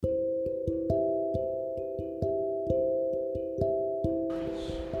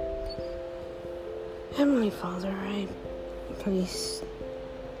Heavenly Father, I place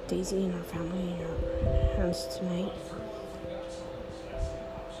Daisy and her family in your hands tonight.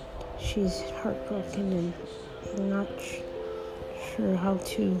 She's heartbroken and not sure how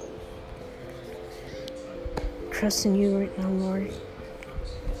to trust in you right now, Lord.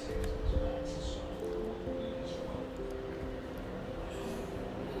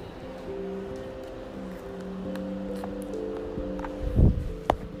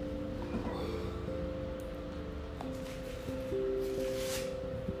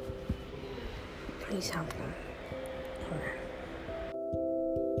 Please help them.